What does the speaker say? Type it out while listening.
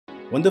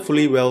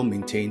wonderfully well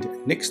maintained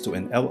next to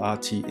an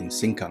LRT in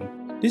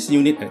Sengkang, this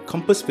unit at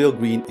Compassvale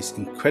Green is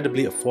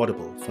incredibly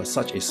affordable for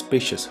such a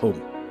spacious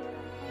home.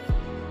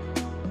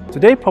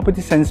 Today,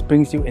 Property Sense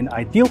brings you an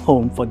ideal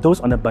home for those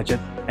on a budget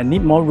and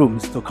need more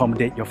rooms to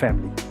accommodate your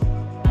family.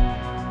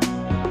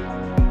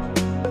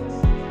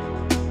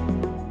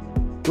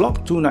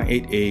 Block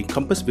 298A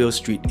Compassvale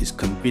Street is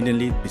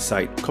conveniently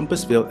beside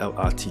Compassvale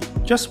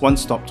LRT, just one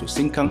stop to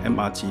Sengkang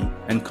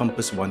MRT and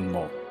Compass 1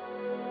 Mall.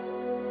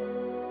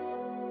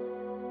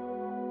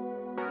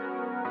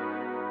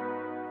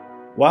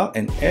 While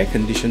an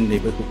air-conditioned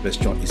neighbourhood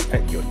restaurant is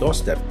at your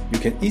doorstep, you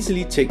can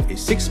easily take a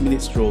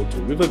 6-minute stroll to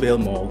Rivervale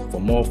Mall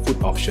for more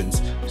food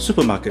options,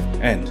 supermarket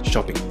and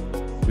shopping.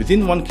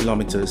 Within 1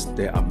 kilometre,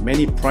 there are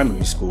many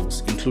primary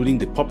schools, including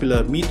the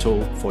popular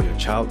Mito for your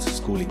child's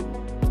schooling.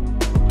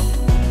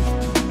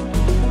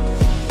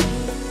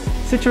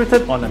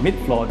 Situated on the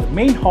mid-floor, the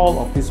main hall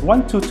of this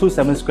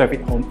 1227 square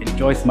feet home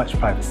enjoys much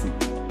privacy.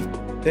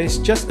 There is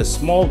just a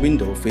small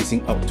window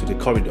facing out to the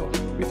corridor,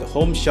 with a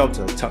home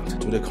shelter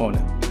tucked to the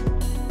corner.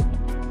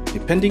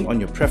 Depending on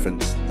your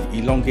preference, the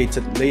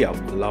elongated layout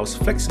allows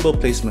flexible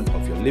placement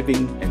of your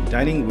living and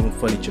dining room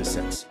furniture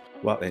sets,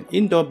 while an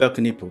indoor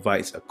balcony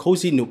provides a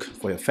cozy nook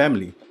for your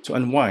family to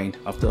unwind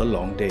after a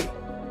long day.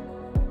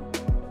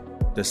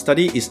 The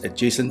study is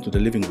adjacent to the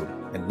living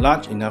room and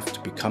large enough to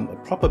become a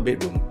proper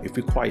bedroom if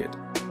required.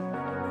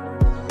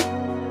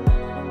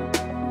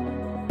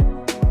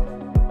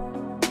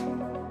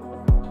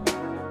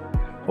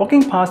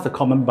 Walking past the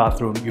common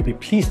bathroom, you'll be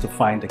pleased to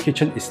find the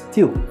kitchen is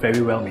still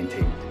very well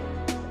maintained.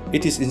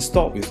 It is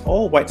installed with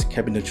all-white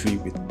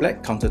cabinetry with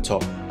black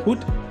countertop,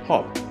 hood,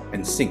 hob,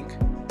 and sink.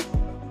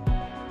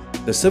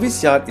 The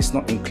service yard is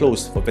not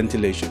enclosed for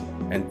ventilation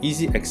and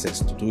easy access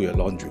to do your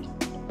laundry.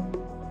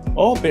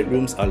 All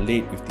bedrooms are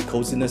laid with the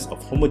coziness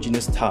of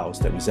homogeneous tiles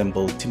that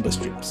resemble timber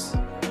strips.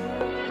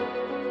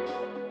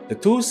 The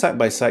two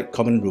side-by-side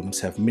common rooms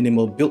have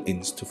minimal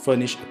built-ins to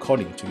furnish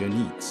according to your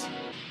needs.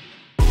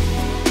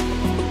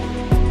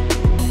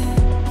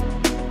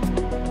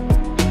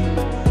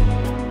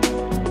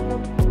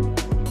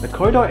 The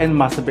corridor end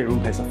master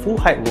bedroom has a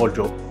full-height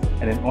wardrobe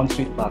and an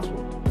ensuite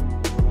bathroom.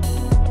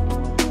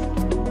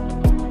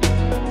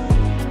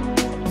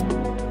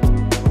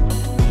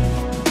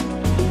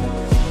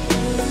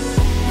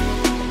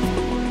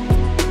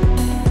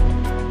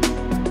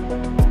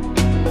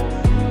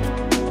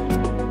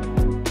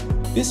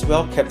 This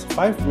well-kept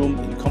 5-room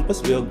in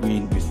Compassvale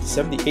Green with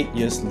 78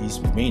 years lease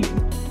remaining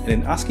and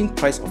an asking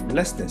price of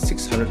less than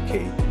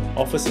 600k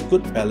offers a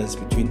good balance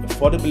between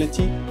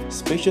affordability,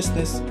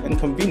 spaciousness and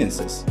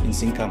conveniences in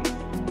Sengkang.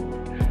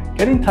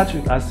 Get in touch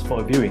with us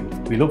for a viewing.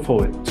 We look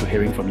forward to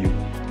hearing from you.